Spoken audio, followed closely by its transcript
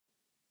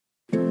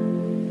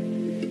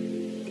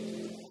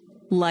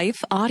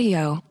Life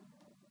Audio.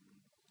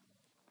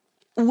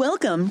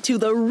 Welcome to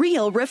the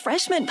Real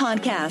Refreshment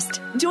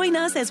Podcast. Join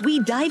us as we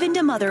dive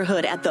into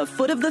motherhood at the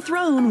foot of the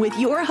throne with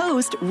your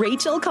host,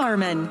 Rachel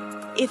Carman.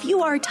 If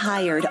you are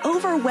tired,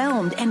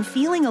 overwhelmed, and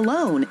feeling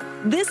alone,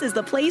 this is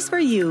the place for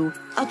you.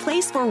 A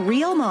place for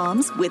real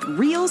moms with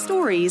real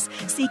stories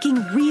seeking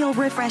real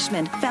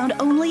refreshment found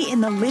only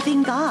in the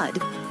living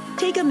God.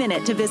 Take a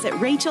minute to visit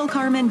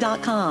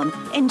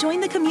RachelCarman.com and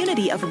join the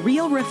community of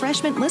Real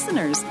Refreshment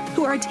listeners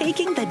who are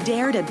taking the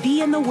dare to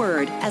be in the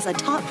Word as a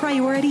top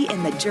priority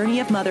in the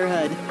journey of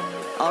motherhood.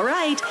 All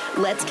right,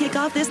 let's kick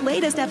off this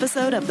latest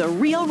episode of the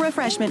Real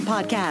Refreshment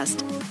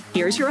Podcast.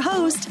 Here's your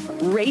host,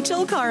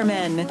 Rachel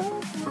Carman.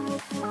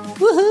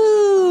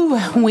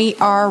 Woohoo! We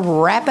are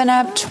wrapping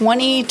up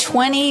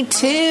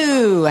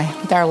 2022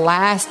 with our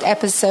last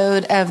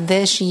episode of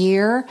this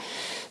year.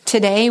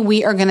 Today,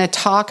 we are going to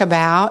talk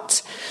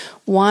about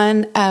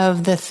one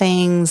of the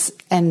things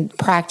and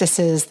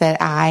practices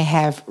that I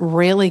have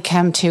really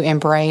come to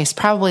embrace,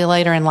 probably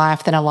later in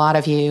life than a lot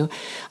of you,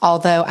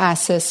 although I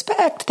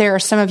suspect there are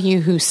some of you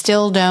who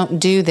still don't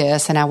do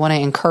this, and I want to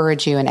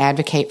encourage you and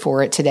advocate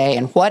for it today.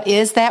 And what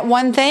is that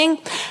one thing?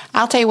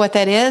 I'll tell you what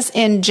that is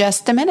in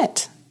just a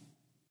minute.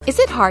 Is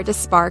it hard to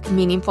spark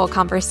meaningful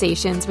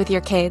conversations with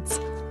your kids?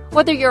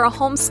 Whether you're a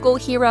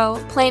homeschool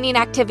hero, planning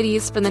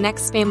activities for the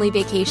next family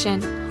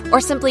vacation,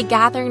 or simply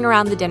gathering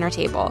around the dinner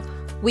table,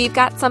 we've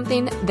got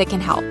something that can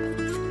help.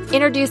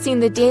 Introducing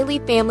the Daily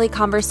Family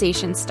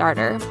Conversation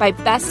Starter by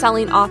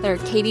best-selling author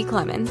Katie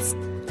Clemens.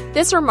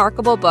 This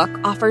remarkable book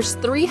offers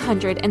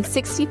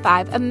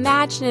 365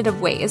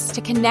 imaginative ways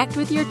to connect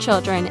with your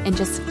children in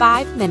just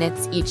 5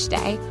 minutes each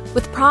day,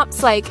 with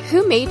prompts like,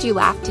 who made you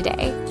laugh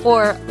today?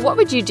 Or what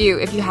would you do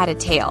if you had a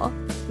tail?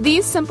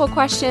 These simple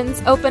questions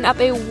open up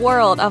a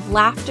world of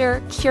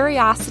laughter,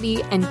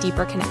 curiosity, and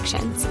deeper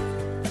connections.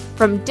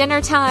 From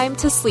dinner time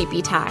to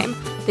sleepy time,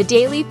 the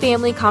Daily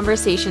Family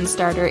Conversation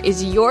Starter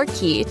is your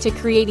key to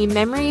creating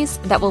memories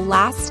that will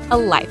last a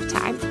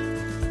lifetime.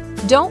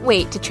 Don't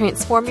wait to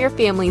transform your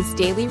family's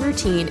daily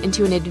routine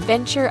into an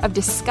adventure of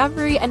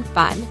discovery and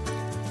fun.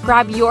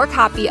 Grab your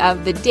copy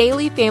of the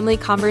Daily Family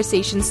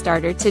Conversation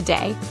Starter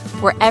today,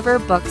 wherever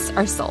books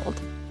are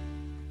sold.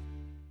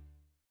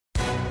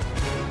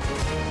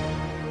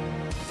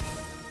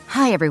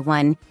 Hi,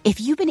 everyone.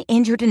 If you've been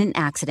injured in an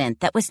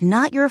accident that was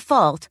not your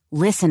fault,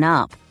 listen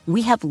up.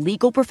 We have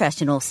legal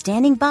professionals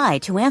standing by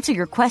to answer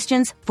your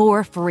questions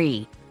for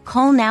free.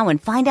 Call now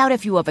and find out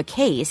if you have a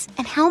case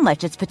and how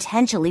much it's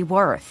potentially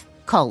worth.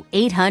 Call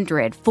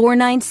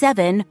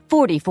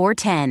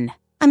 800-497-4410.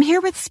 I'm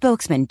here with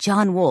spokesman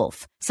John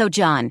Wolf. So,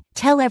 John,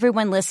 tell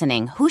everyone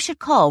listening who should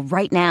call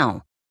right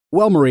now.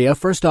 Well, Maria,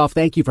 first off,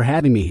 thank you for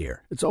having me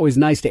here. It's always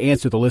nice to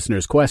answer the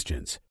listeners'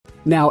 questions.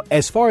 Now,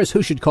 as far as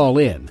who should call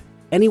in,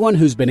 anyone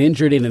who's been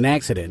injured in an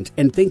accident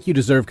and think you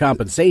deserve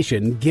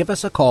compensation, give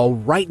us a call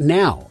right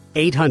now.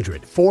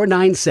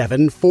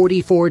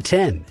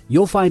 800-497-4410.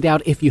 You'll find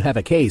out if you have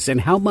a case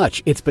and how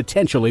much it's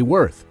potentially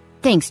worth.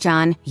 Thanks,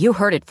 John. You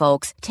heard it,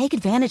 folks. Take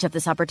advantage of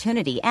this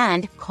opportunity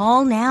and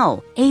call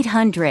now.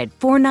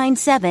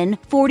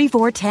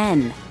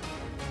 800-497-4410.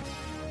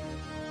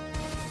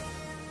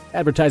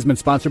 Advertisement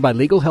sponsored by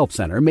Legal Help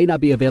Center. May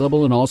not be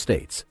available in all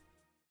states.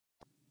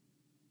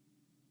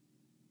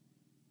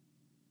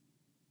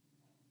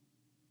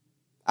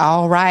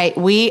 All right,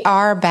 we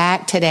are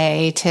back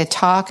today to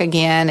talk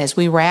again as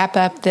we wrap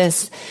up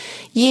this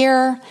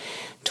year,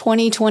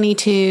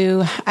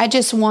 2022. I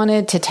just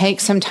wanted to take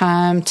some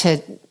time to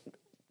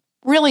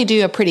really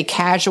do a pretty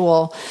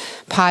casual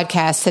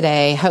podcast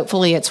today.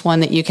 Hopefully it's one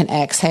that you can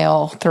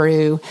exhale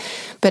through.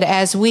 But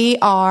as we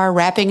are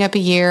wrapping up a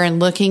year and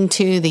looking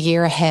to the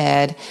year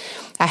ahead,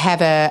 I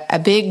have a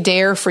big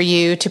dare for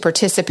you to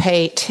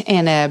participate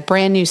in a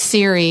brand new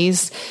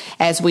series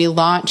as we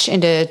launch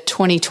into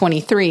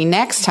 2023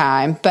 next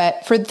time.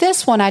 But for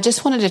this one, I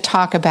just wanted to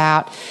talk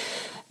about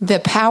the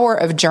power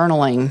of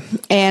journaling.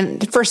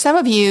 And for some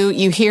of you,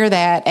 you hear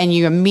that and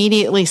you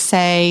immediately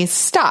say,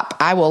 stop,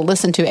 I will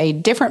listen to a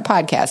different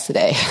podcast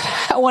today.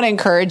 I want to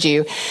encourage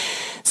you.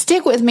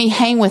 Stick with me,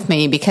 hang with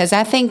me, because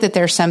I think that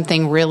there's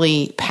something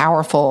really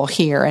powerful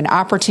here, an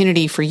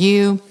opportunity for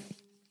you.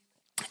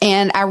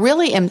 And I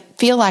really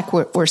feel like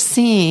we're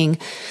seeing,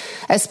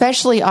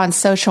 especially on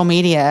social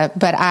media,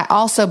 but I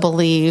also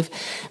believe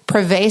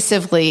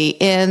pervasively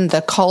in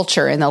the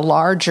culture, in the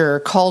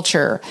larger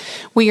culture,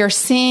 we are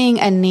seeing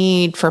a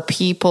need for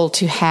people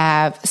to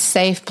have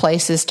safe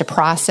places to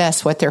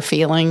process what they're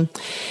feeling.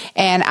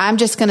 And I'm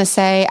just going to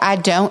say, I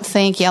don't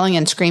think yelling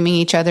and screaming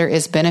each other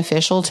is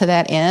beneficial to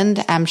that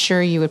end. I'm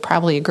sure you would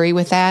probably agree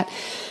with that.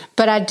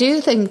 But I do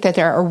think that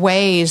there are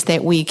ways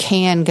that we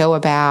can go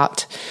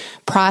about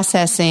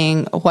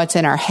processing what's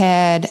in our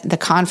head, the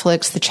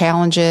conflicts, the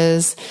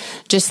challenges,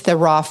 just the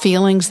raw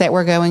feelings that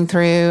we're going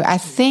through. I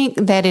think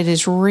that it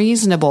is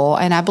reasonable,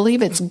 and I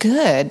believe it's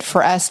good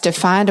for us to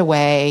find a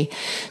way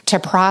to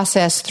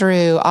process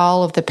through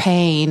all of the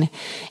pain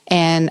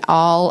and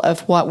all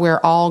of what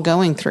we're all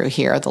going through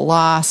here, the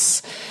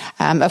loss,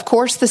 of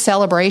course, the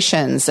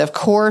celebrations, of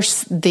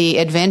course, the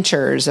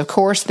adventures, of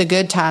course, the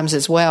good times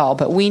as well.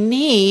 But we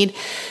need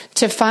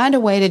to find a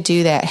way to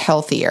do that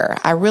healthier.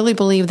 I really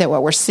believe that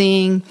what we're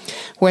seeing,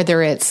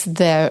 whether it's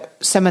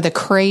some of the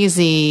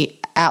crazy,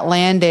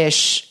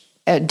 outlandish,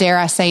 dare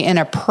I say,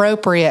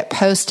 inappropriate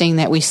posting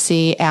that we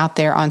see out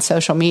there on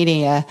social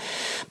media,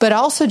 but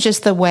also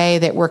just the way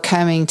that we're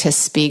coming to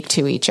speak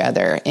to each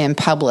other in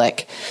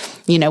public.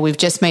 You know, we've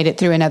just made it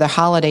through another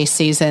holiday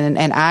season,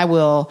 and I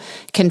will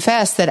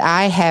confess that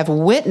I have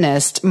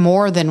witnessed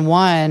more than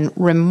one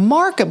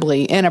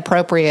remarkably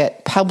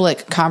inappropriate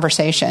public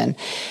conversation,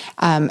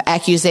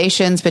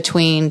 accusations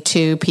between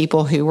two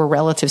people who were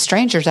relative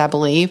strangers, I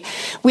believe.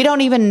 We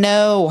don't even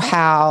know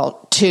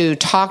how to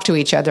talk to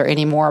each other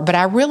anymore, but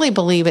I really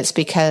believe it's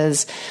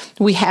because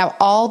we have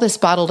all this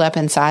bottled up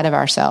inside of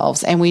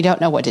ourselves, and we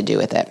don't know what to do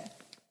with it.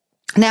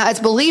 Now, as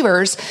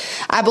believers,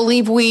 I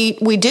believe we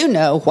do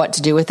know what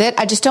to do with it.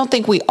 I just don't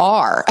think we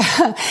are.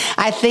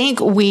 I think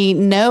we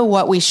know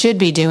what we should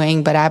be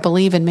doing, but I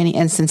believe in many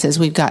instances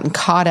we've gotten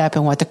caught up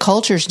in what the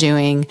culture's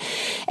doing.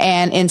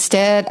 And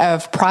instead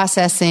of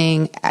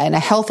processing in a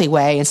healthy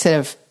way, instead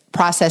of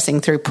processing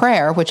through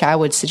prayer, which I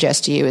would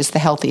suggest to you is the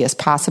healthiest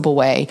possible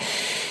way,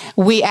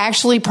 we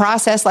actually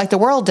process like the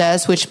world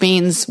does, which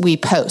means we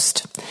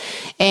post.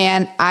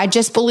 And I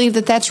just believe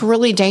that that's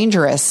really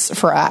dangerous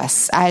for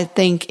us. I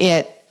think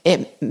it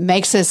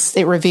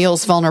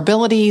reveals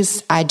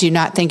vulnerabilities. I do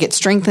not think it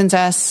strengthens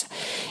us.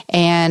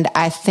 And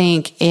I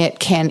think it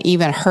can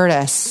even hurt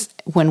us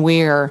when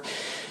we're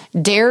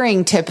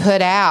daring to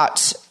put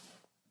out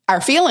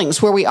our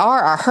feelings, where we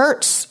are, our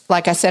hurts,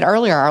 like I said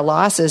earlier, our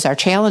losses, our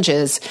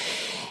challenges,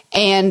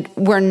 and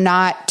we're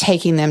not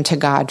taking them to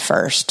God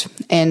first.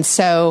 And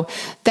so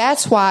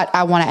that's what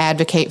I want to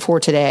advocate for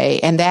today.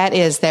 And that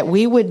is that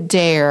we would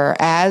dare,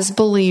 as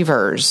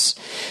believers,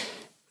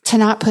 to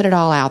not put it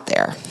all out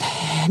there.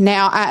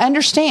 Now, I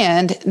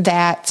understand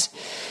that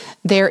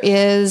there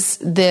is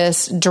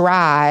this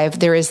drive,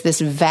 there is this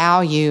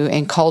value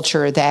in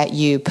culture that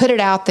you put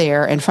it out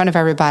there in front of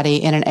everybody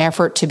in an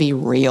effort to be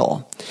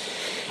real.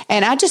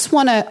 And I just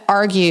want to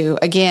argue,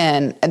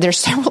 again, there's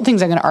several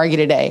things I'm going to argue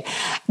today.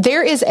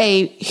 There is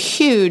a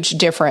huge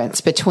difference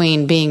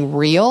between being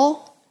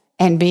real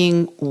and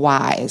being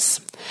wise.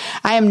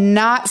 I am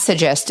not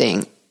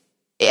suggesting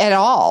at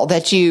all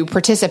that you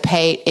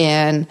participate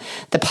in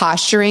the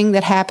posturing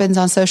that happens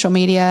on social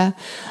media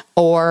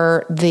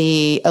or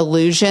the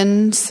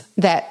illusions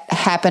that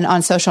happen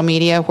on social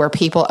media where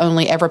people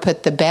only ever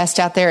put the best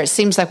out there. It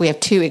seems like we have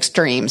two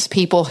extremes.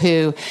 People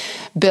who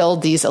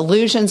build these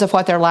illusions of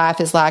what their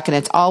life is like and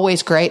it's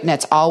always great and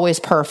it's always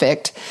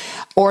perfect.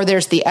 Or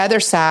there's the other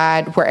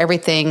side where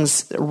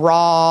everything's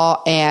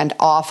raw and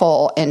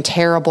awful and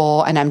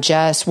terrible and I'm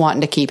just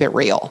wanting to keep it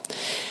real.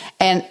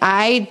 And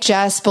I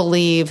just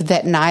believe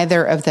that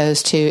neither of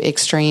those two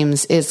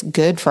extremes is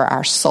good for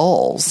our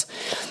souls.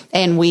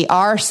 And we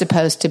are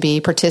supposed to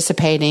be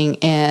participating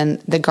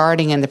in the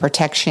guarding and the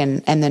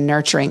protection and the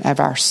nurturing of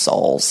our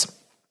souls.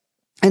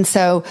 And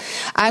so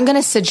I'm going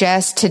to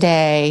suggest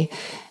today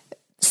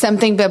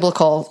something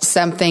biblical,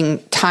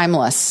 something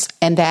timeless,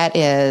 and that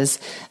is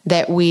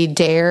that we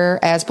dare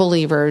as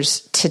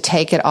believers to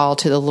take it all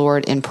to the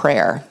Lord in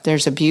prayer.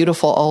 There's a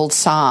beautiful old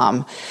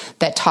psalm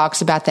that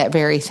talks about that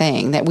very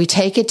thing, that we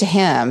take it to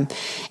Him.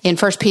 In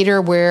 1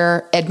 Peter,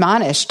 we're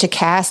admonished to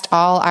cast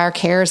all our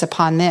cares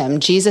upon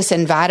them. Jesus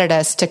invited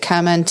us to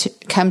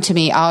come to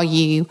me, all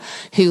you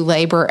who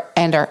labor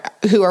and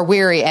who are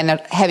weary and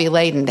heavy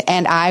laden,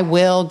 and I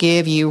will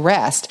give you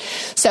rest.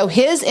 So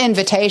His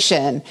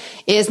invitation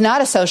is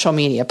not a social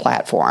media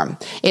platform.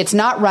 It's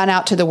not run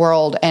out to the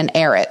world and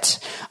air it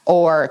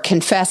or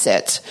confess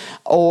it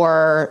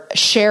or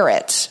share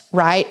it,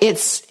 right?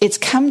 It's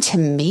come to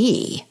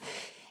me.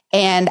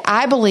 And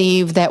I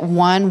believe that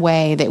one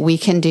way that we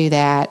can do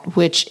that,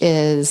 which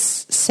is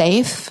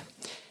safe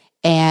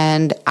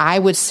and I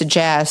would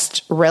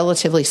suggest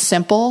relatively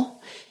simple,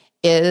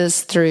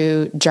 is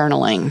through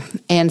journaling.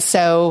 And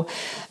so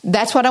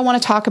that's what I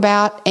want to talk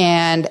about.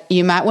 And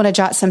you might want to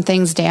jot some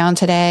things down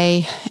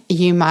today.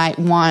 You might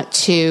want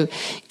to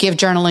give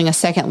journaling a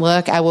second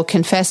look. I will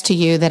confess to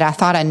you that I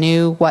thought I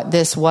knew what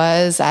this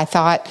was. I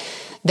thought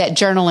that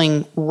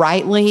journaling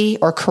rightly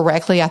or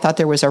correctly, I thought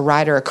there was a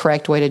right or a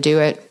correct way to do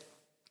it,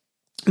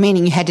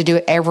 meaning you had to do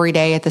it every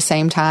day at the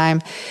same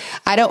time.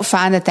 I don't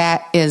find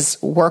that is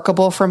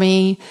workable for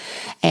me.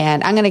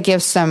 And I'm going to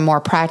give some more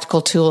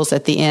practical tools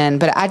at the end,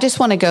 but I just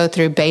want to go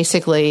through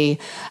basically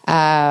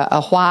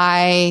a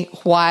why,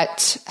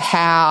 what,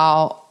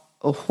 how,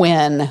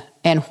 when,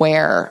 and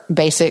where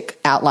basic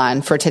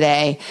outline for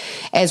today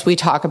as we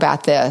talk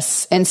about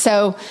this. And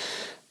so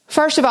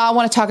first of all, I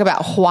want to talk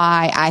about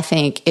why I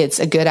think it's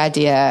a good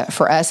idea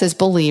for us as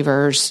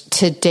believers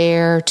to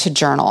dare to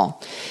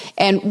journal.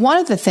 And one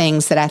of the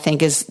things that I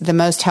think is the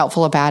most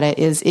helpful about it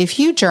is if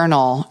you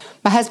journal,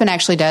 my husband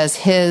actually does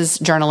his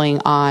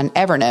journaling on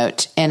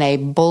Evernote in a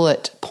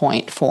bullet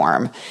point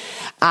form.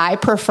 I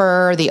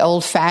prefer the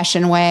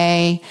old-fashioned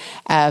way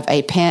of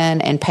a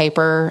pen and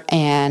paper,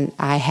 and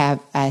I have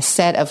a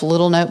set of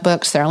little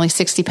notebooks. They're only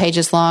 60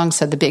 pages long,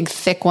 so the big,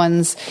 thick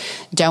ones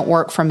don't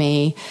work for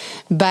me.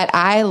 But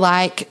I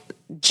like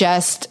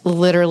just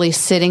literally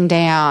sitting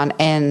down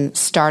and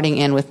starting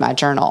in with my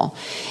journal.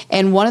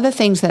 And one of the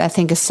things that I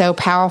think is so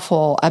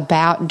powerful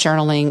about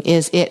journaling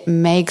is it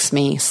makes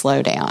me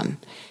slow down.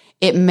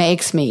 It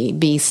makes me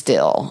be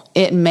still.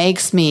 It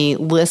makes me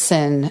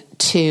listen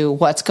to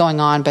what's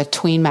going on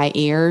between my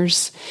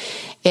ears.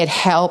 It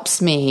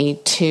helps me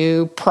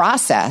to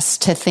process,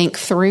 to think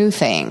through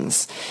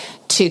things,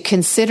 to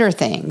consider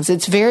things.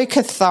 It's very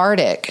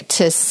cathartic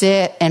to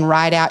sit and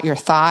write out your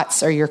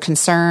thoughts or your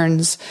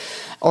concerns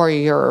or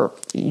your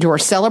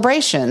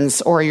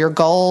celebrations or your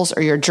goals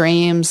or your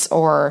dreams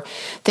or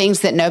things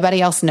that nobody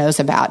else knows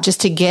about,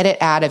 just to get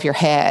it out of your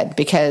head.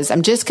 Because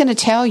I'm just going to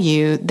tell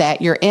you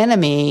that your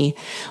enemy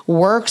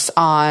works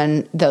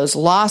on those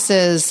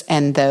losses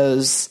and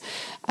those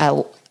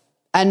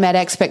unmet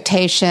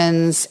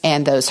expectations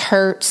and those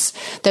hurts,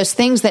 those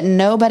things that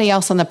nobody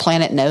else on the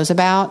planet knows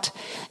about.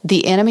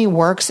 The enemy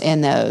works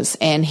in those,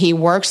 and he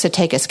works to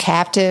take us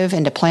captive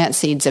and to plant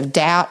seeds of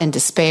doubt and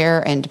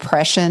despair and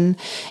depression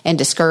and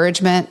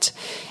discouragement.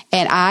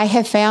 And I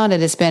have found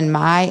it has been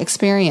my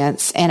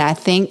experience, and I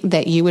think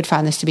that you would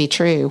find this to be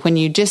true. When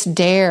you just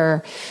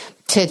dare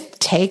to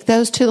take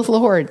those to the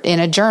Lord in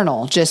a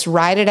journal, just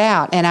write it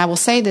out. And I will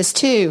say this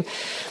too,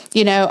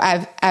 you know,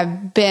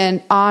 I've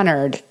been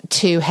honored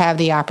to have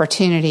the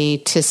opportunity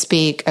to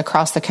speak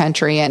across the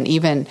country and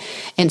even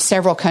in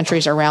several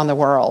countries around the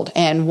world.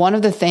 And one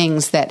of the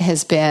things that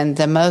has been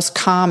the most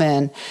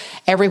common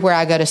everywhere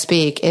I go to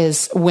speak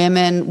is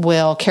women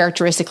will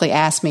characteristically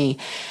ask me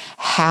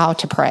how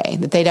to pray,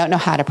 that they don't know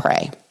how to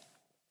pray.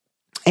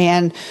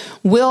 And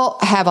we'll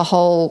have a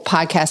whole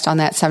podcast on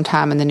that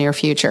sometime in the near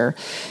future.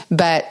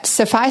 But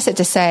suffice it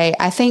to say,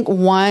 I think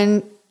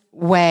one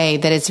way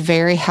that it's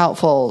very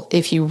helpful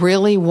if you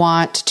really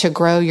want to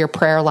grow your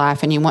prayer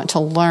life and you want to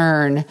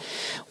learn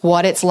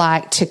what it's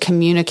like to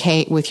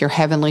communicate with your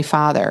Heavenly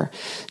Father,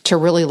 to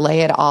really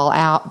lay it all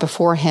out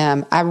before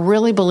Him. I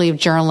really believe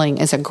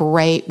journaling is a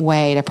great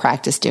way to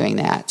practice doing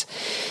that.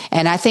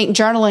 And I think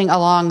journaling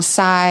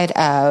alongside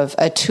of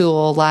a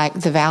tool like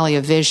the Valley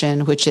of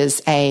Vision, which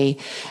is a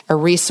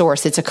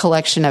resource, it's a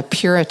collection of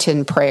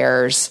Puritan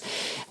prayers,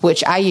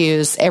 which I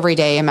use every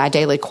day in my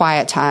daily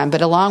quiet time.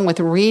 But along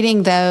with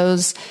reading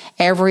those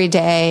every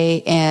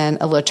day in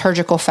a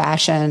liturgical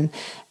fashion,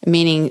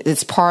 meaning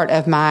it's part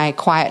of my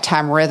quiet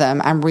time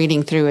rhythm, I'm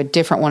reading through a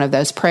different one of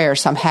those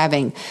prayers. So I'm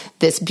having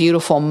this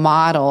beautiful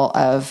model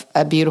of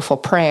a beautiful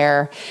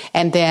prayer.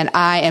 And then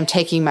I am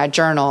taking my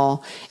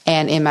journal,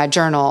 and in my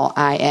journal,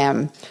 I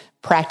am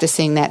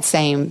practicing that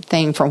same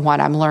thing from what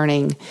I'm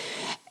learning.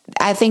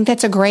 I think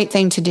that's a great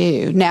thing to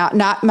do. Now,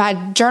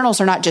 my journals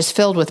are not just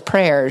filled with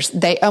prayers.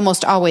 They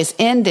almost always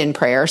end in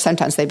prayer.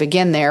 Sometimes they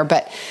begin there,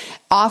 but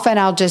often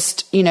I'll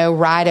just,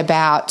 write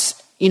about,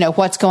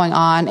 what's going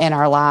on in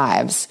our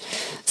lives.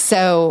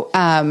 So,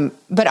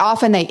 but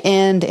often they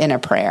end in a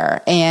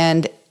prayer.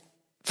 And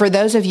for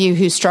those of you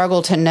who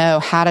struggle to know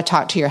how to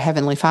talk to your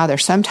Heavenly Father,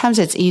 sometimes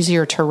it's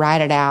easier to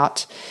write it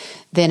out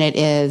than it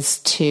is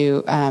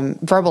to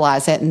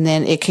verbalize it, and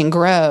then it can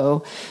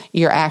grow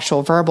your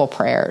actual verbal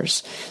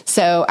prayers.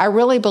 So I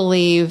really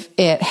believe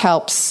it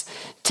helps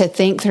to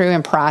think through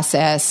and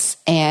process,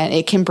 and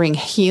it can bring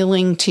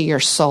healing to your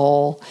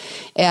soul.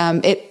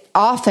 It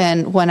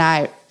often,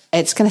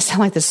 it's going to sound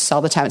like this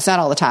all the time. It's not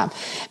all the time.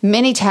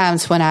 Many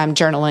times when I'm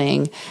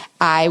journaling,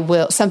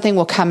 something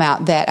will come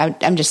out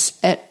that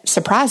it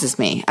surprises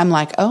me. I'm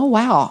like, oh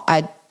wow,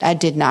 I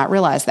did not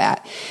realize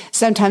that.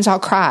 Sometimes I'll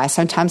cry,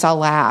 sometimes I'll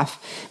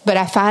laugh, but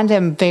I find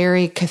them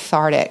very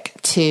cathartic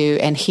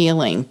and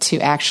healing to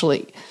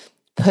actually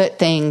put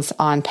things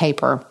on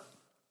paper.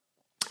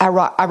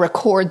 I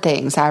record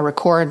things. I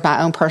record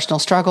my own personal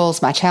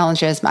struggles, my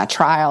challenges, my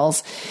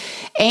trials,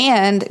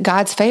 and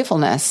God's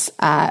faithfulness.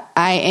 I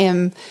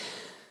am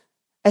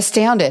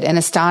astounded and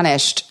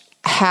astonished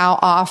how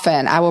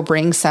often I will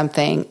bring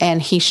something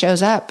and He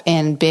shows up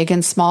in big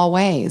and small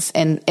ways,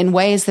 and in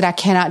ways that I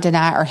cannot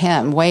deny are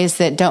Him, ways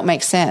that don't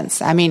make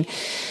sense. I mean,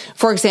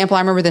 for example, I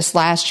remember this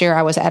last year,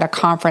 I was at a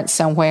conference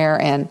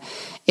somewhere, and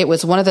it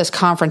was one of those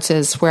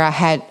conferences where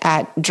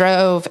I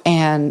drove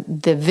and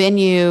the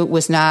venue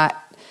was not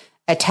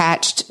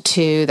attached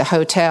to the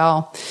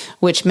hotel,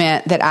 which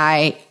meant that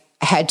I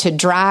had to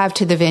drive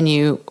to the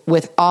venue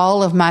with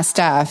all of my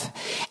stuff.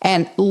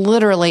 And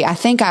literally, I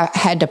think I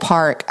had to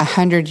park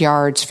 100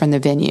 yards from the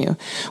venue,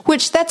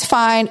 which that's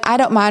fine. I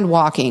don't mind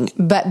walking.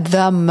 But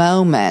the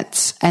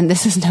moment, and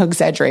this is no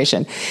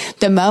exaggeration,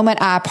 the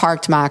moment I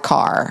parked my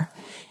car,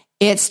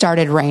 it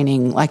started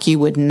raining like you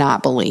would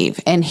not believe.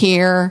 And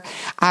here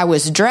I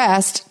was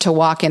dressed to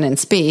walk in and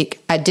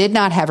speak. I did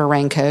not have a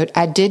raincoat.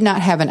 I did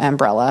not have an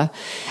umbrella.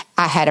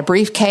 I had a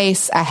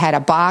briefcase. I had a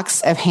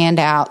box of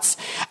handouts.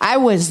 I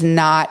was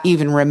not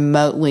even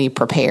remotely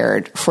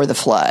prepared for the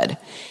flood.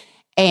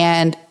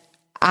 And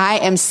I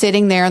am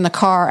sitting there in the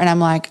car and I'm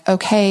like,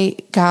 okay,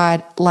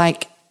 God,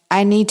 like,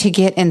 I need to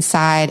get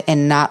inside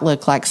and not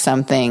look like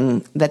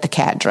something that the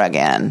cat drug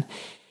in.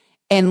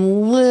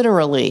 And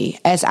literally,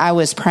 as I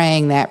was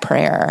praying that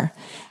prayer,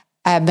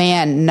 a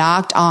man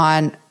knocked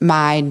on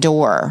my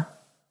door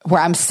where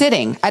I'm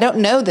sitting. I don't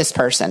know this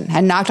person.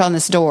 I knocked on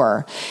this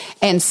door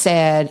and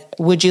said,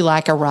 would you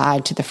like a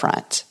ride to the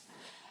front?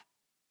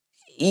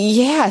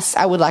 Yes,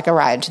 I would like a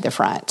ride to the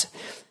front.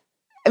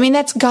 I mean,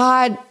 that's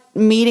God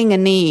meeting a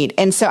need.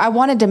 And so I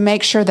wanted to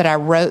make sure that I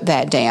wrote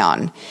that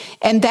down.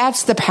 And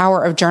that's the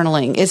power of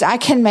journaling, is I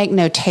can make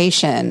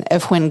notation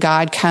of when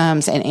God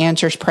comes and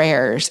answers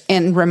prayers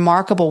in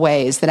remarkable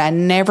ways that I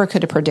never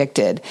could have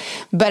predicted,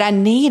 but I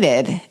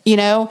needed,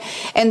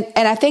 and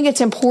I think it's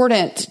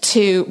important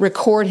to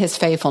record his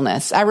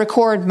faithfulness. I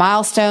record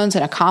milestones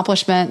and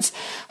accomplishments,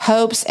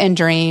 hopes and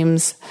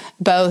dreams,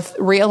 both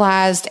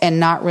realized and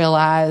not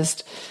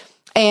realized.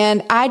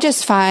 And I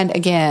just find,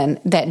 again,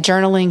 that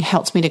journaling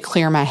helps me to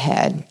clear my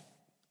head.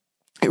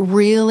 It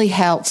really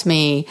helps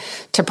me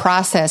to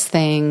process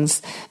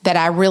things that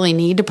I really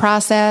need to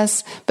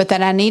process, but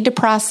that I need to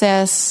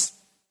process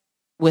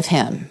with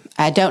him.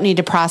 I don't need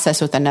to process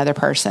with another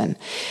person.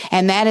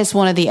 And that is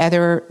one of the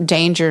other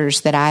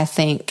dangers that I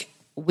think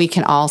we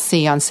can all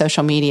see on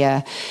social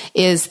media,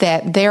 is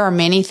that there are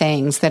many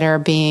things that are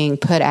being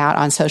put out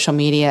on social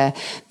media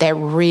that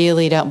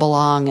really don't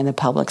belong in the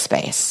public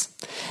space,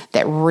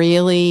 that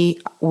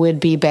really would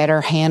be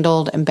better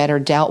handled and better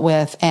dealt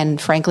with,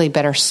 and frankly,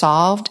 better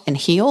solved and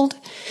healed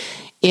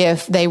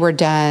if they were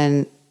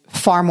done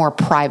far more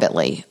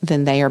privately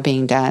than they are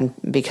being done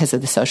because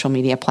of the social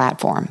media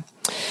platform.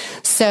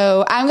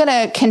 So I'm going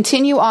to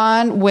continue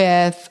on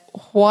with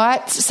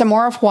some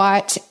more of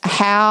what,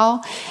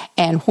 how,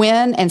 and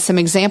when, and some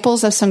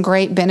examples of some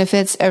great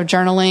benefits of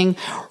journaling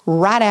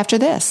right after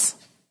this.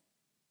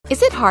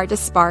 Is it hard to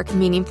spark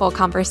meaningful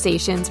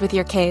conversations with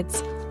your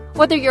kids?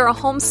 Whether you're a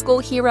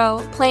homeschool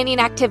hero, planning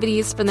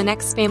activities for the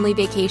next family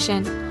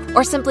vacation,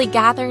 or simply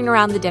gathering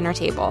around the dinner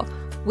table,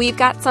 we've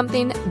got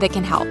something that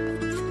can help.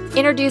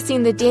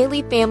 Introducing the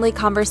Daily Family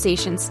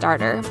Conversation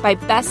Starter by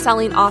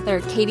best-selling author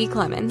Katie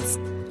Clemens.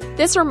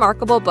 This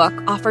remarkable book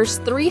offers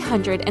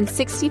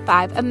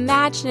 365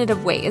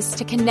 imaginative ways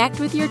to connect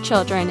with your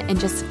children in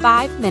just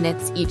 5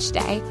 minutes each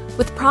day,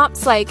 with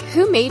prompts like,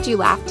 who made you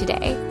laugh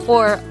today?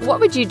 Or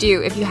what would you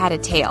do if you had a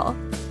tail?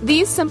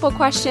 These simple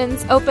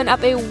questions open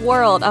up a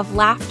world of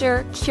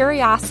laughter,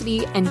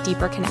 curiosity, and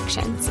deeper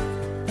connections.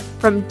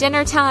 From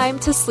dinner time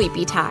to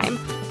sleepy time,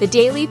 the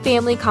Daily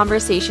Family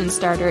Conversation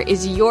Starter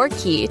is your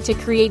key to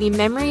creating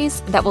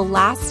memories that will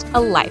last a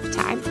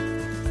lifetime.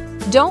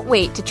 Don't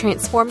wait to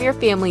transform your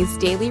family's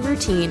daily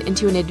routine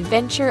into an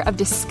adventure of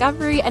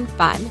discovery and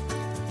fun.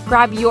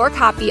 Grab your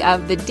copy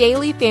of the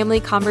Daily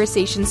Family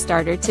Conversation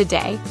Starter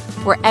today,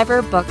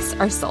 wherever books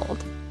are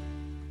sold.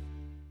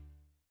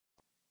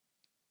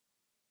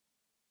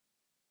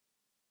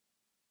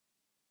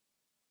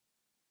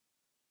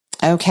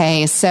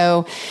 Okay,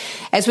 so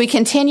as we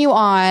continue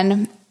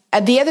on,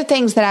 the other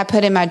things that I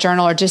put in my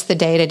journal are just the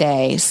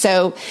day-to-day.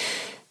 So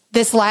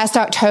this last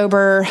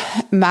October,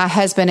 my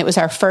husband, it was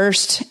our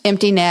first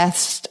empty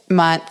nest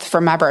month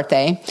for my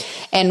birthday,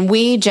 and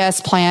we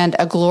just planned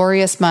a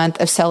glorious month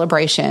of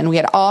celebration. We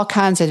had all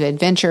kinds of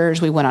adventures.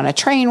 We went on a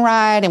train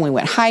ride, and we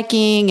went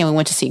hiking, and we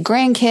went to see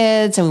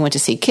grandkids, and we went to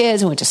see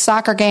kids, and we went to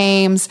soccer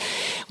games.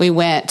 We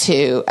went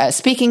to a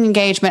speaking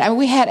engagement. I mean,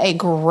 we had a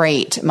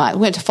great month.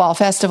 We went to Fall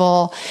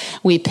Festival.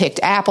 We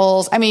picked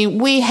apples. I mean,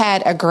 we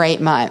had a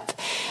great month.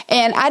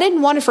 And I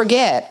didn't want to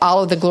forget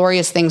all of the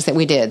glorious things that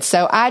we did.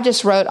 So I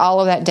just wrote all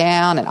of that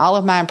down and all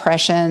of my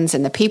impressions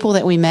and the people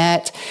that we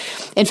met.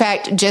 In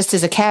fact, just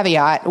as a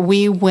caveat,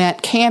 we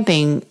went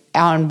camping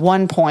on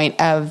one point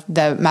of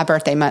my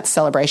birthday month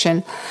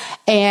celebration,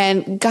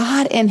 and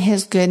God in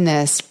his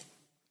goodness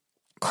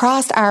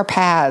crossed our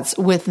paths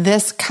with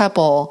this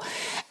couple,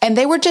 and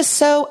they were just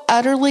so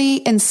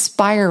utterly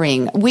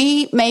inspiring.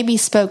 We maybe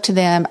spoke to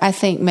them, I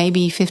think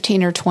maybe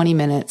 15 or 20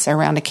 minutes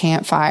around a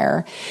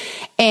campfire,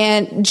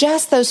 and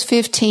just those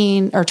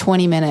 15 or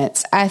 20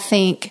 minutes, I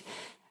think,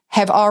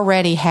 have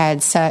already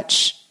had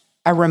such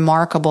a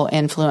remarkable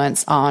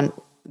influence on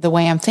the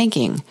way I'm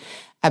thinking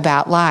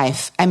about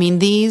life. I mean,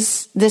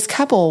 this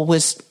couple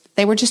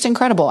they were just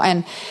incredible.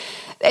 And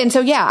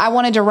so, yeah, I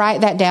wanted to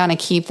write that down and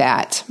keep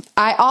that.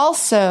 I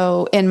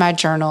also, in my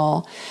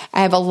journal,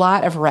 I have a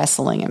lot of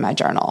wrestling in my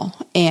journal.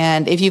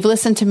 And if you've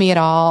listened to me at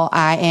all,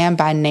 I am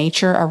by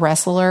nature a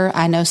wrestler.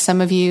 I know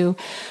some of you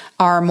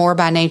are more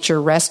by nature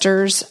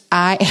resters.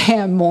 I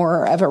am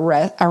more of a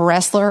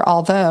wrestler,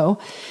 although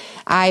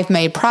I've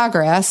made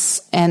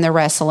progress in the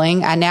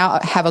wrestling. I now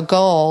have a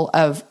goal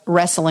of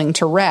wrestling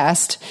to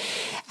rest.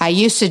 I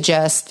used to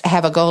just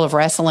have a goal of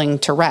wrestling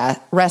to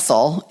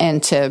wrestle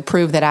and to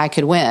prove that I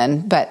could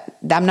win, but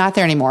I'm not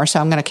there anymore, so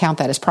I'm going to count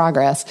that as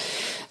progress.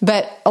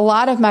 But a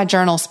lot of my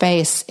journal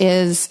space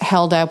is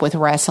held up with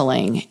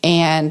wrestling.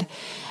 And,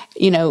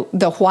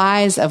 the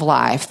whys of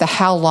life, the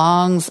how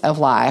longs of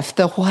life,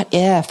 the what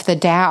if, the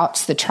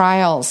doubts, the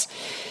trials.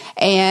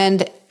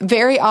 And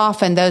very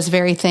often those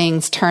very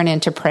things turn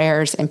into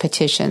prayers and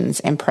petitions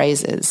and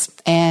praises,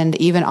 and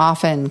even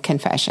often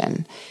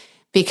confession,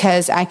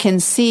 because I can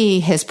see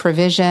his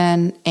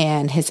provision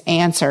and his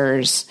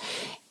answers.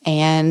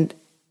 And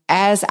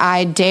as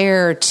I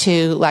dare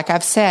to, like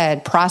I've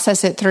said,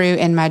 process it through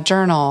in my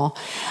journal,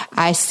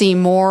 I see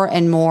more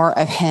and more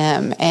of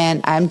him.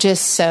 And I'm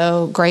just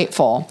so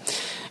grateful.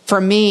 For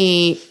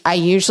me, I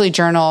usually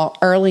journal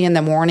early in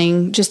the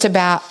morning, just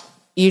about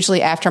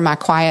usually after my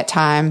quiet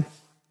time.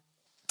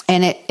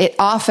 And it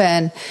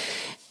often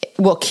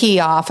will key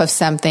off of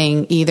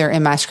something either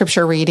in my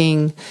scripture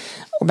reading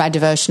or my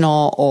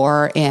devotional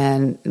or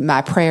in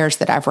my prayers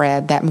that I've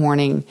read that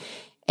morning.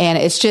 And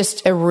it's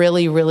just a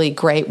really, really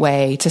great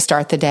way to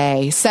start the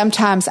day.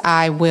 Sometimes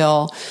I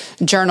will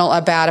journal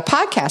about a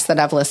podcast that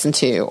I've listened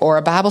to or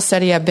a Bible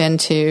study I've been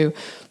to.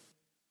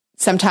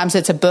 Sometimes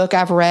it's a book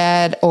I've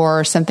read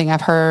or something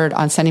I've heard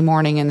on Sunday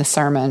morning in the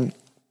sermon.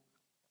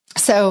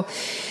 So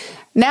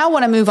now I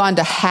want to move on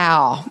to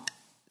how.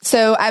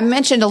 So I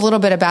mentioned a little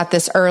bit about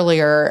this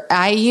earlier.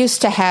 I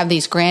used to have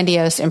these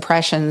grandiose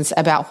impressions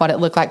about what it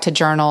looked like to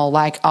journal,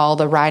 like all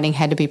the writing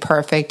had to be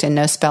perfect and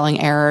no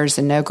spelling errors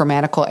and no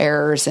grammatical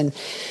errors. And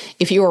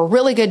if you were a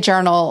really good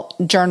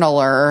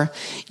journaler,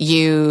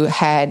 you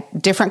had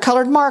different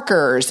colored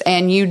markers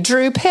and you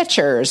drew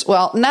pictures.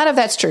 Well, none of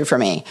that's true for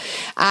me.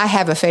 I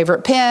have a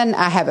favorite pen.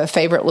 I have a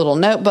favorite little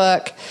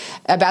notebook.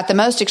 About the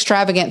most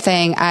extravagant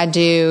thing I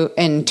do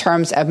in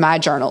terms of my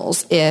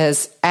journals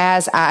is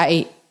as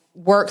I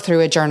work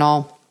through a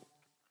journal,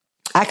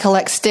 I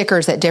collect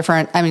stickers at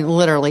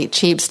literally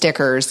cheap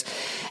stickers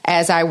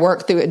as I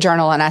work through a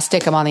journal, and I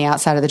stick them on the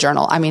outside of the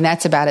journal. I mean,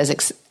 that's about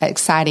as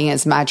exciting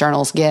as my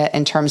journals get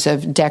in terms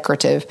of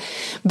decorative.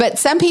 But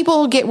some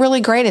people get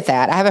really great at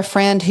that. I have a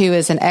friend who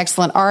is an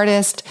excellent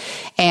artist,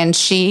 and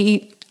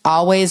she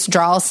always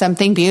draws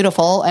something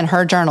beautiful in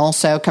her journal.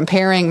 So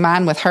comparing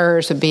mine with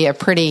hers would be a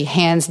pretty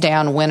hands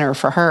down winner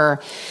for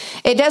her.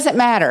 It doesn't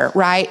matter,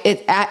 right?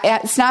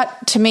 It's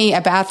not to me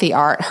about the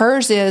art.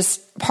 Hers is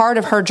part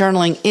of her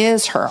journaling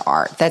is her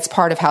art. That's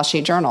part of how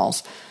she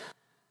journals.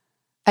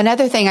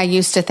 Another thing I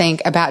used to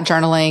think about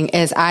journaling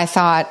is I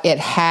thought it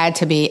had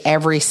to be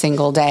every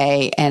single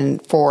day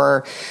and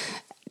for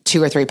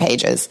 2 or 3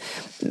 pages.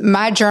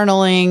 My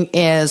journaling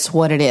is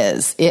what it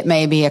is. It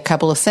may be a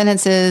couple of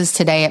sentences.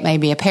 Today it may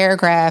be a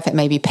paragraph. It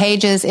may be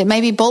pages. It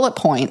may be bullet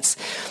points.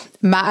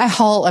 My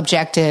whole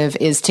objective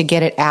is to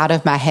get it out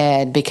of my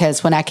head,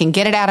 because when I can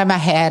get it out of my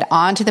head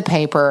onto the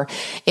paper,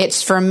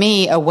 it's for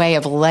me a way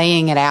of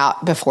laying it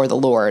out before the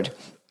Lord.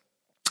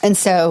 And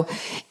so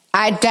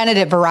I've done it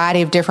a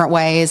variety of different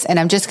ways, and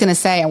I'm just going to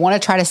say I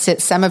want to try to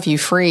set some of you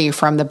free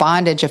from the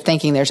bondage of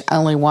thinking there's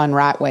only one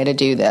right way to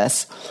do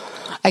this.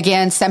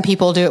 Again, some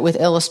people do it with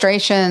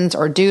illustrations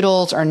or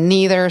doodles or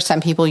neither.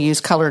 Some people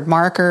use colored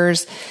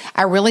markers.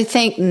 I really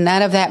think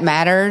none of that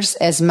matters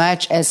as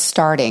much as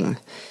starting.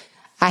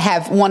 I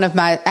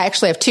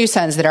actually have 2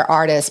 sons that are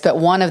artists, but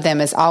one of them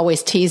is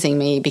always teasing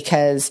me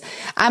because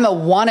I'm a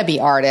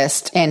wannabe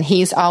artist, and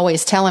he's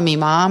always telling me,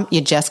 Mom,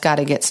 you just got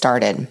to get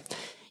started.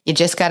 You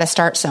just got to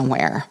start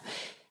somewhere.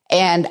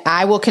 And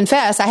I will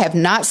confess, I have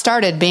not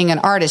started being an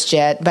artist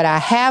yet, but I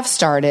have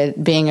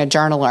started being a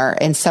journaler.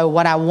 And so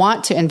what I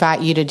want to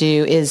invite you to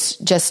do is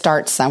just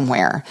start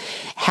somewhere,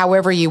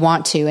 however you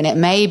want to. And it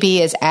may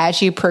be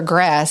as you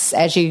progress,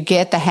 as you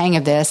get the hang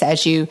of this,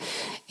 as you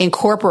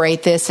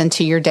incorporate this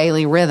into your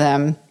daily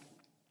rhythm,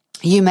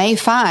 you may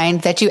find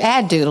that you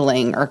add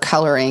doodling or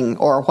coloring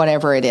or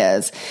whatever it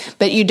is,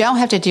 but you don't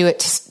have to do it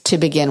to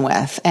begin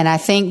with. And I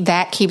think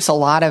that keeps a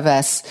lot of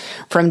us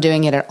from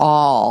doing it at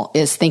all,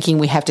 is thinking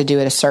we have to do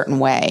it a certain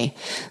way.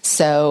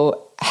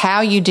 So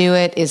how you do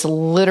it is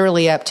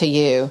literally up to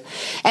you.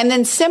 And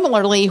then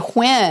similarly,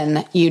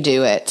 when you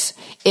do it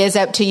is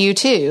up to you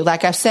too.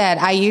 Like I've said,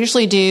 I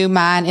usually do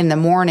mine in the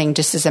morning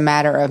just as a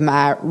matter of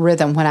my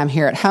rhythm when I'm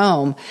here at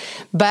home.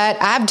 But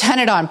I've done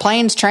it on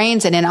planes,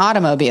 trains, and in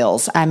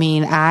automobiles. I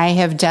mean, I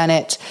have done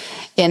it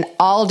in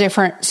all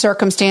different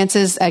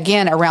circumstances,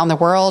 again, around the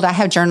world. I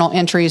have journal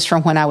entries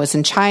from when I was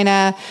in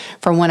China,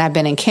 from when I've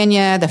been in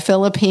Kenya, the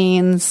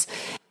Philippines,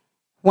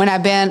 when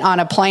I've been on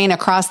a plane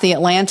across the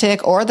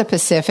Atlantic or the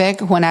Pacific,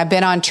 when I've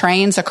been on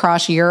trains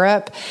across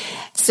Europe.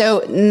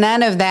 So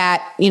none of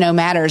that,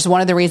 matters.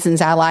 One of the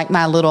reasons I like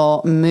my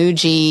little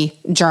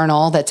Muji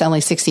journal that's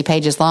only 60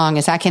 pages long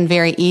is I can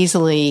very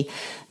easily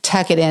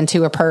tuck it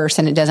into a purse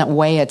and it doesn't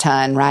weigh a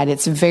ton, right?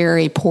 It's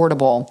very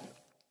portable.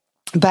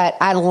 But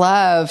I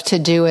love to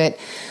do it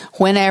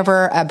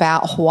whenever,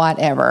 about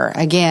whatever.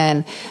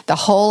 Again, the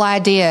whole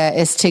idea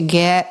is to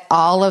get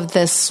all of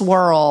this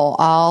swirl,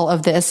 all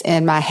of this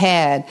in my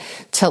head,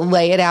 to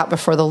lay it out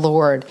before the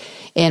Lord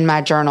in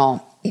my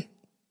journal.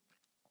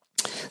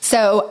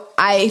 So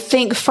I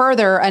think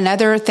further,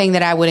 another thing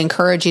that I would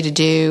encourage you to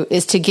do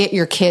is to get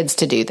your kids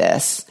to do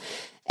this.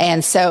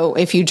 And so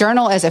if you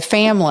journal as a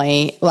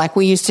family, like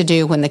we used to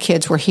do when the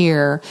kids were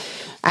here,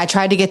 I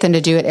tried to get them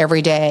to do it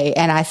every day.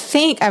 And I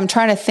think I'm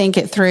trying to think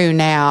it through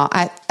now.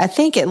 I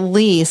think at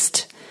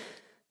least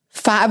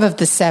 5 of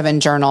the 7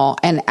 journal.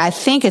 And I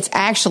think it's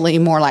actually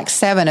more like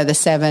 7 of the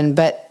 7,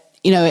 but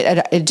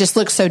it just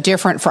looks so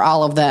different for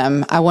all of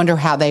them. I wonder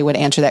how they would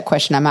answer that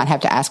question. I might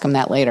have to ask them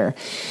that later.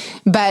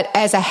 But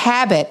as a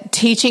habit,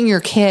 teaching your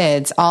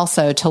kids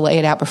also to lay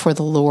it out before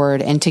the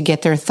Lord and to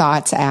get their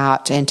thoughts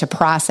out and to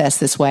process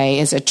this way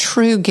is a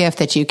true gift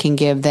that you can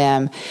give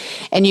them.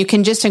 And you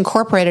can just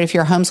incorporate it if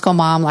you're a homeschool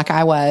mom like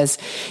I was.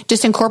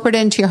 Just incorporate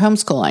it into your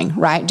homeschooling,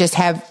 right? Just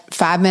have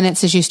 5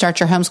 minutes as you start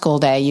your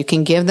homeschool day. You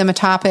can give them a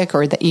topic,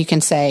 or that you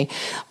can say,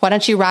 why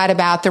don't you write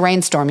about the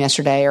rainstorm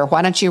yesterday? Or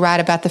why don't you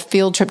write about the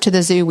field trip to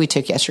the zoo we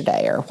took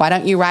yesterday? Or why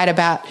don't you write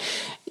about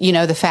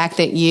the fact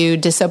that you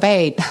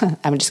disobeyed?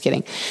 I'm just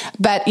kidding.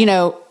 But,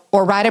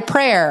 or write a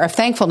prayer of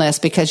thankfulness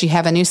because you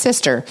have a new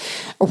sister,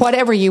 or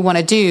whatever you want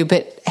to do,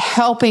 but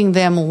helping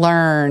them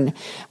learn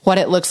what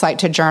it looks like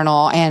to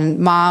journal. And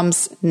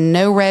moms,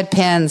 no red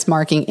pens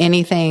marking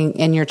anything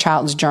in your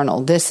child's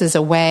journal. This is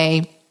a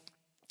way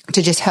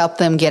to just help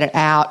them get it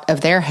out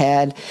of their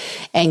head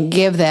and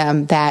give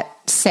them that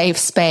safe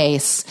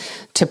space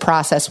to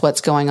process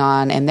what's going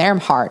on in their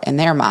heart and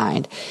their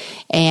mind.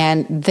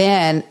 And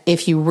then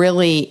if you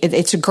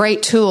it's a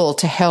great tool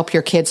to help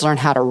your kids learn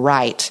how to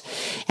write.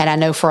 And I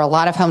know for a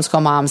lot of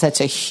homeschool moms, that's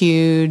a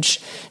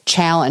huge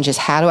challenge, is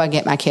how do I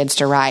get my kids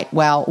to write?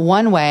 Well,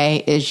 one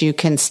way is you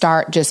can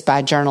start just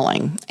by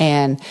journaling,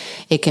 and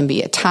it can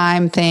be a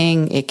time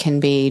thing. It can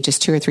be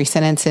just 2 or 3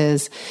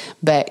 sentences,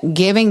 but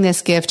giving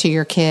this gift to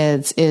your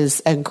kids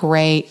is a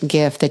great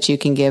gift that you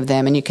can give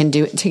them, and you can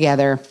do it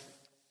together.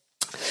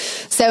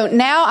 So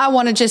now I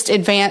want to just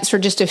advance for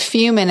just a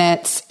few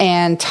minutes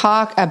and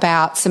talk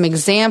about some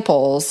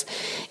examples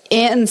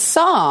in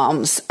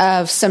Psalms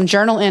of some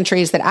journal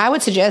entries that I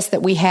would suggest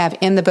that we have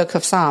in the book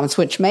of Psalms,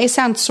 which may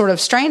sound sort of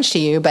strange to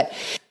you, but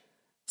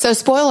so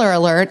spoiler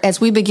alert, as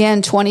we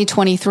begin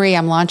 2023,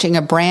 I'm launching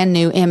a brand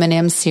new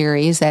M&M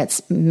series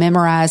that's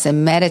memorize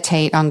and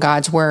meditate on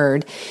God's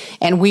word.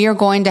 And we are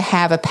going to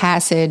have a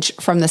passage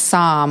from the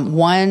Psalm,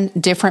 one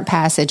different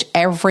passage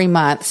every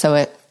month.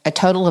 So a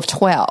total of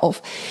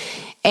 12.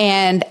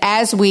 And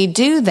as we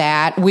do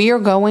that, we are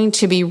going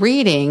to be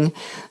reading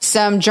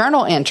some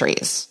journal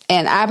entries.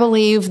 And I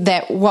believe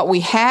that what we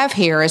have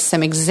here is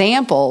some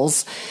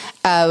examples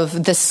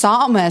of the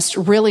psalmist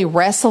really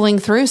wrestling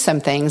through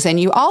some things. And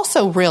you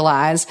also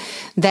realize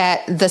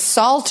that the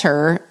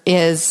Psalter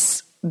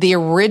is the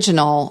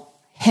original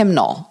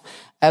hymnal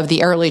of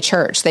the early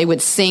church. They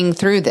would sing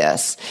through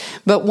this.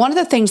 But one of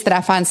the things that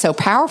I find so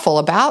powerful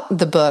about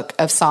the book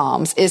of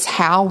Psalms is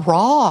how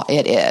raw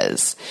it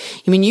is.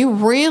 I mean, you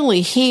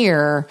really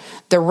hear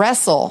the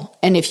wrestle.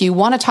 And if you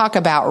want to talk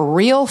about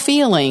real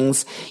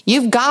feelings,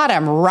 you've got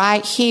them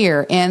right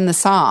here in the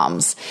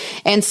Psalms.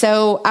 And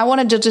so I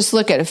wanted to just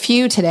look at a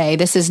few today.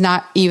 This is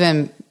not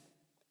even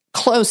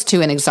close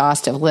to an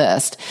exhaustive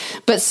list.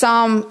 But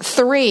Psalm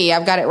 3,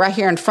 I've got it right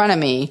here in front of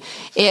me.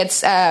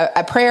 It's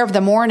a prayer of the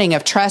morning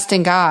of trust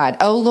in God.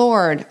 O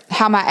Lord,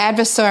 how my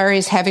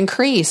adversaries have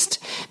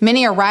increased.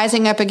 Many are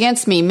rising up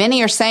against me.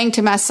 Many are saying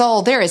to my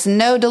soul, there is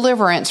no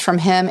deliverance from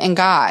him in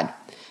God.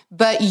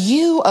 But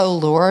you, O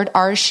Lord,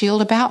 are a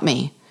shield about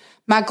me,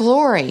 my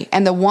glory,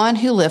 and the one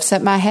who lifts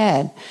up my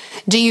head.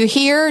 Do you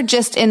hear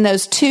just in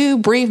those 2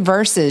 brief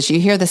verses, you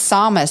hear the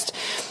psalmist,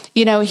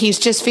 he's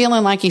just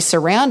feeling like he's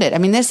surrounded. I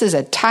mean, this is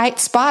a tight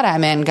spot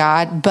I'm in,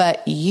 God,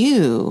 but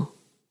you,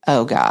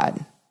 oh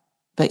God.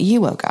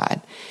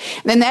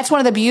 And that's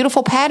one of the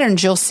beautiful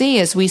patterns you'll see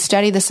as we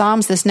study the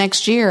Psalms this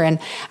next year. And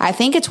I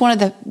think it's one of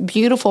the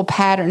beautiful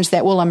patterns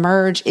that will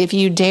emerge if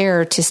you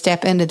dare to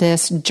step into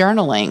this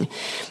journaling,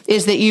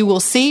 is that you will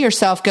see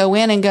yourself go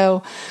in and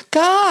go,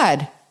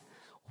 God,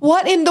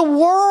 what in the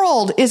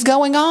world is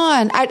going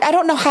on? I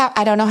don't know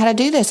how to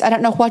do this. I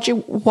don't know what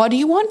do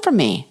you want from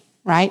me?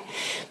 Right?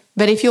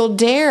 But if you'll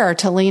dare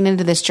to lean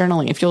into this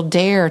journaling, if you'll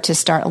dare to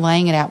start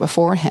laying it out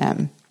before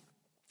him,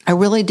 I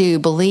really do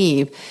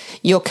believe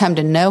you'll come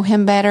to know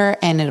him better,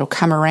 and it'll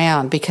come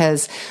around,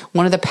 because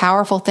one of the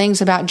powerful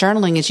things about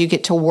journaling is you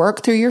get to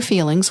work through your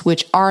feelings,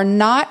 which are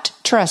not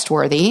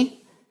trustworthy,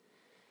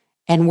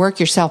 and work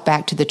yourself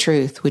back to the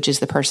truth, which is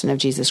the person of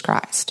Jesus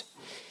Christ.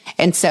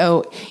 And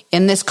so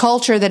in this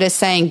culture that is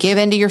saying, give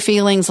into your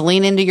feelings,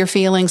 lean into your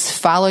feelings,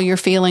 follow your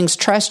feelings,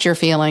 trust your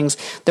feelings,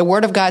 the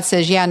Word of God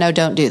says,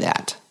 don't do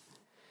that.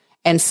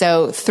 And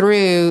so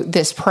through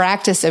this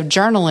practice of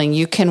journaling,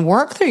 you can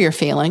work through your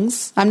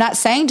feelings. I'm not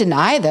saying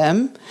deny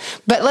them,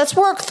 but let's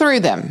work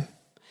through them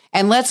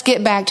and let's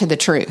get back to the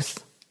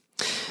truth.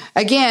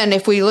 Again,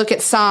 if we look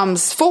at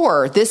Psalms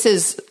 4, this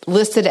is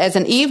listed as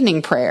an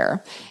evening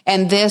prayer.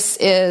 And this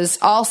is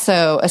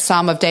also a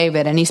Psalm of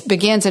David. And he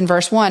begins in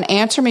verse 1,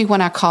 answer me when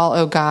I call,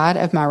 O God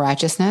of my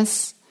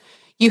righteousness.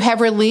 You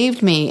have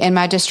relieved me in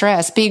my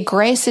distress. Be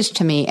gracious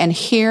to me and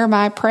hear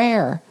my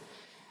prayer.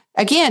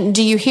 Again,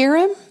 do you hear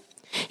him?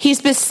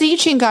 He's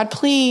beseeching God,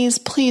 please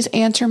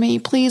answer me.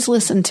 Please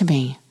listen to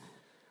me.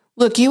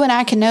 Look, you and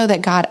I can know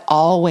that God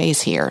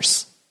always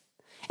hears.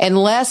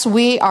 Unless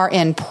we are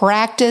in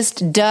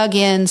practiced,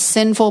 dug-in,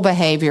 sinful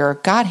behavior,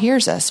 God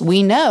hears us.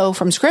 We know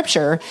from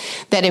Scripture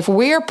that if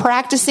we're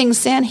practicing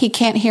sin, He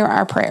can't hear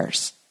our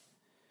prayers.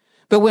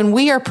 But when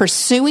we are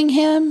pursuing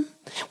Him,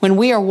 when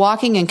we are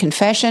walking in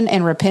confession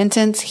and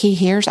repentance, He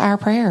hears our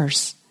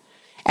prayers.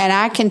 And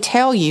I can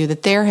tell you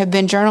that there have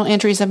been journal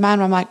entries of mine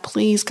where I'm like,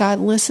 please, God,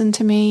 listen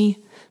to me.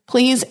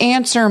 Please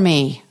answer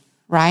me,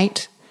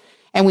 right?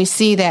 And we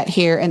see that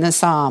here in the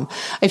Psalm.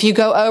 If you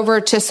go over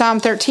to Psalm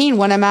 13,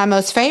 one of my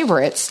most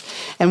favorites,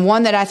 and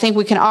one that I think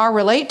we can all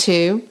relate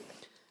to,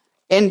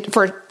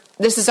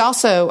 this is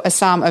also a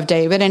Psalm of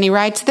David, and he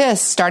writes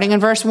this, starting in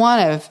verse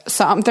 1 of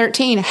Psalm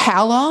 13,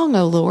 "How long,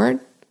 O Lord?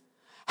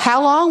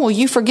 How long will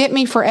you forget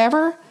me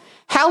forever?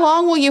 How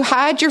long will you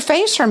hide your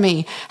face from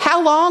me?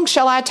 How long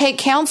shall I take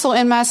counsel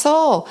in my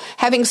soul,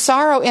 having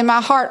sorrow in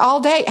my heart all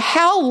day?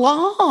 How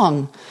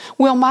long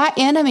will my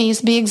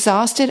enemies be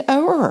exhausted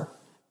over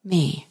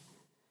me?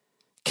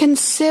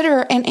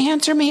 Consider and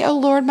answer me, O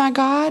Lord my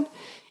God.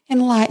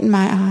 Enlighten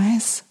my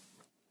eyes."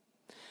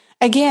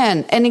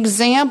 Again, an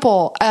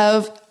example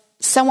of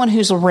someone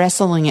who's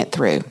wrestling it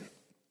through.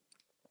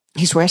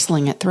 He's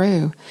wrestling it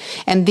through.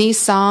 And these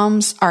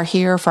Psalms are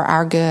here for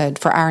our good,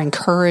 for our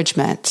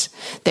encouragement,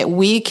 that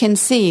we can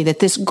see that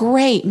this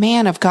great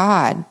man of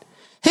God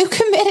who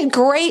committed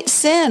great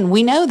sin,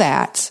 we know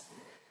that.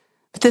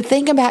 But the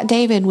thing about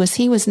David was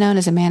he was known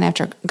as a man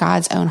after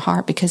God's own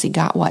heart because he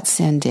got what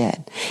sin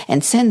did.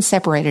 And sin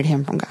separated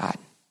him from God.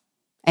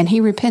 And he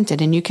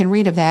repented. And you can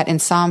read of that in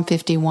Psalm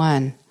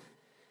 51.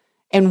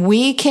 And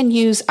we can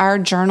use our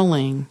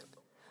journaling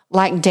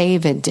like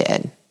David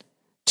did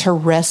to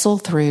wrestle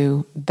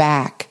through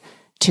back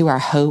to our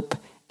hope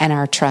and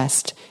our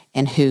trust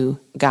in who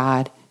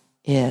God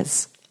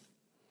is.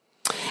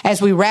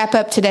 As we wrap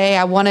up today,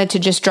 I wanted to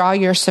just draw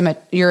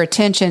your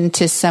attention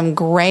to some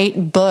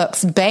great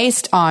books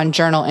based on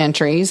journal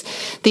entries.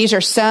 These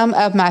are some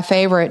of my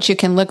favorites. You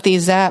can look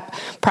these up.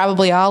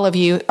 Probably all of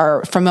you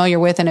are familiar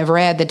with and have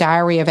read The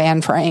Diary of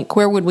Anne Frank.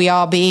 Where would we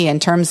all be in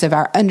terms of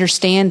our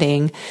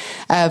understanding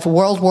of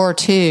World War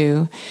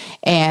II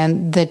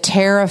and the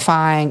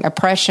terrifying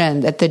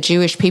oppression that the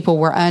Jewish people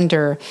were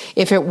under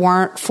if it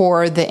weren't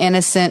for the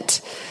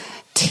innocent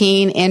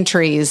teen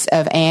entries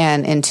of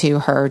Anne into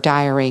her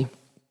diary?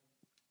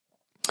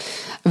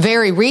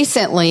 Very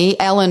recently,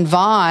 Ellen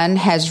Vaughn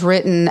has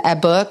written a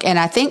book, and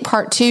I think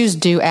part 2's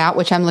due out,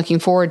 which I'm looking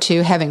forward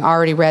to, having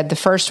already read the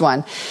first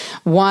one.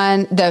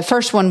 The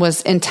first one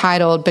was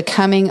entitled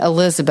Becoming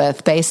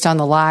Elizabeth, based on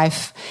the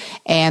life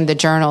and the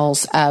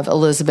journals of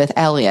Elisabeth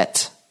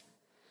Elliot.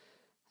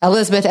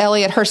 Elisabeth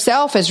Elliot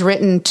herself has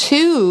written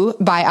 2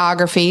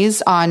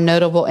 biographies on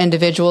notable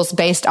individuals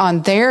based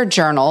on their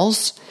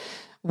journals.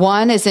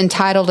 One is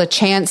entitled A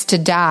Chance to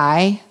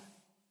Die,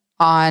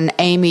 on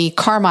Amy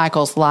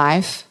Carmichael's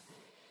life.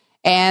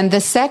 And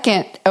the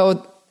second,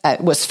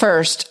 was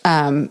first,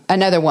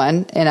 another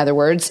one, in other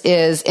words,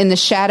 is In the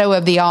Shadow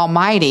of the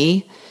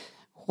Almighty,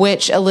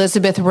 which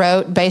Elizabeth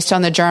wrote based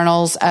on the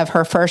journals of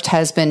her first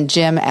husband,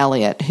 Jim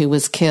Elliot, who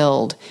was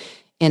killed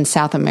in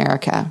South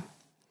America.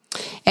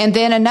 And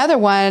then another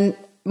one,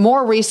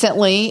 more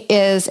recently,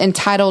 is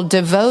entitled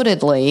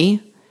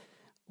Devotedly,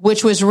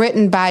 which was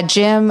written by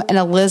Jim and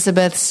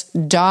Elizabeth's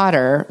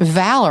daughter,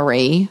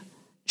 Valerie.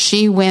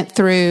 She went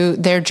through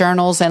their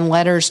journals and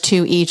letters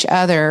to each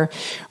other,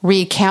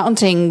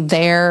 recounting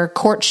their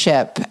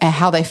courtship and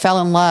how they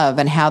fell in love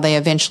and how they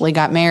eventually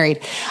got married.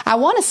 I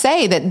want to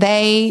say that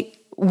they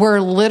were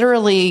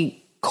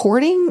literally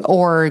courting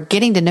or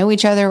getting to know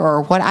each other,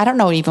 or what, I don't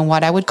know even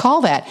what I would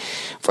call that.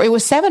 It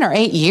was 7 or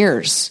 8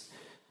 years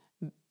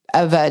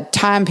of a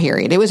time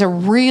period. It was a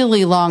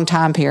really long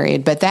time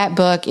period, but that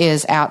book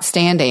is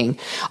outstanding.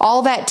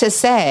 All that to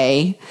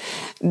say,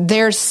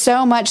 there's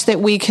so much that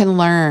we can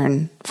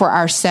learn for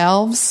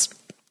ourselves.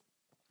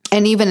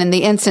 And even in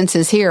the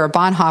instances here,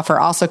 Bonhoeffer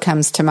also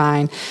comes to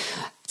mind.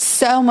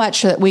 So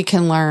much that we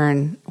can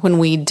learn when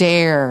we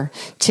dare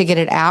to get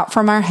it out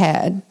from our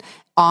head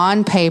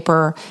on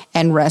paper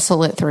and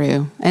wrestle it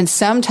through. And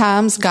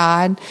sometimes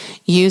God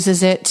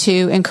uses it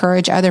to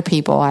encourage other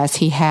people, as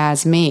he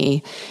has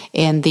me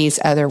in these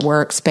other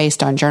works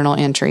based on journal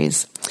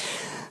entries.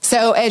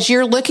 So as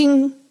you're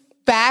looking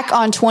back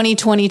on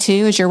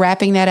 2022, as you're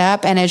wrapping that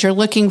up, and as you're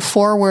looking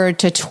forward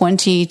to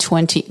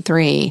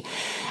 2023,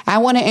 I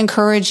want to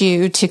encourage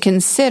you to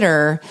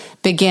consider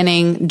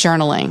beginning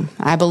journaling.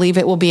 I believe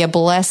it will be a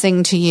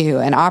blessing to you,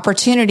 an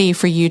opportunity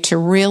for you to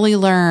really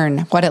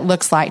learn what it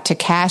looks like to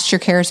cast your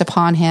cares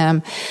upon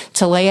him,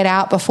 to lay it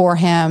out before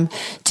him,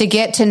 to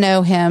get to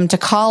know him, to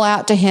call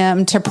out to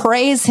him, to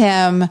praise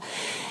him,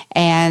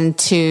 and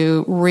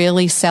to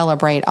really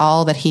celebrate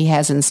all that he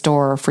has in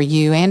store for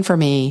you and for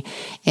me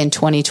in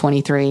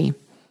 2023.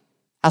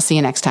 I'll see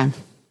you next time.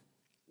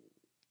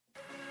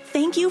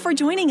 Thank you for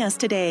joining us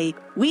today.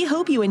 We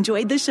hope you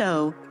enjoyed the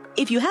show.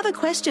 If you have a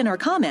question or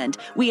comment,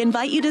 we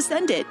invite you to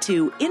send it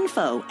to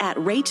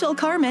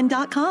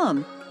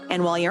info@rachelcarman.com.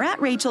 And while you're at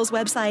Rachel's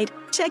website,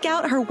 check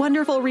out her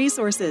wonderful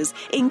resources,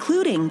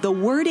 including the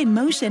Word in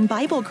Motion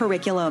Bible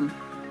curriculum.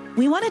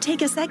 We want to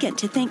take a second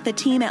to thank the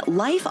team at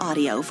Life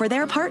Audio for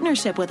their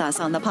partnership with us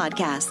on the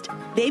podcast.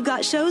 They've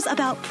got shows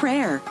about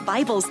prayer,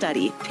 Bible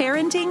study,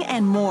 parenting,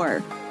 and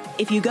more.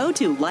 If you go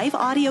to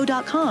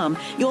lifeaudio.com,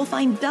 you'll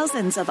find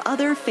dozens of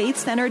other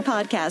faith-centered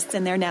podcasts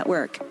in their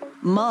network.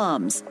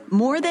 Moms,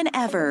 more than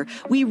ever,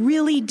 we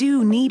really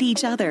do need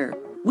each other.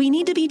 We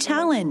need to be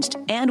challenged,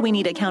 and we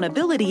need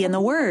accountability in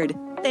the Word.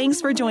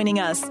 Thanks for joining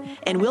us,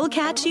 and we'll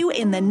catch you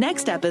in the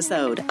next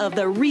episode of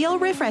the Real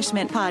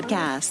Refreshment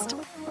Podcast.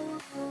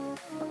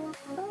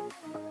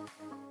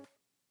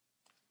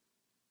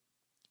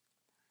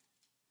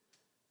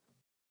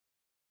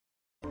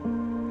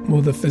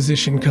 Well, the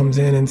physician comes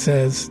in and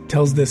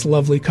tells this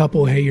lovely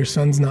couple, hey, your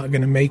son's not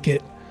going to make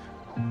it.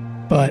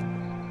 But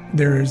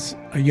there's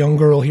a young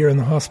girl here in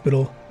the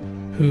hospital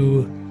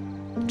who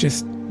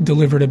just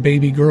delivered a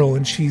baby girl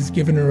and she's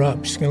given her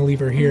up. She's going to leave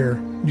her here.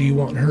 Do you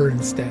want her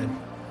instead?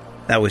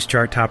 That was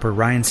chart topper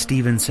Ryan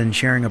Stevenson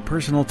sharing a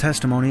personal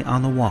testimony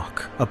on The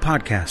Walk, a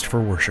podcast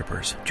for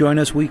worshipers. Join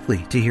us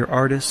weekly to hear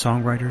artists,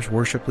 songwriters,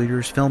 worship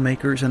leaders,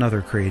 filmmakers, and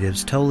other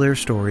creatives tell their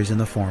stories in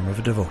the form of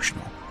a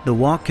devotional. The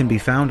Walk can be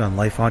found on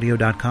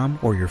lifeaudio.com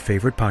or your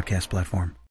favorite podcast platform.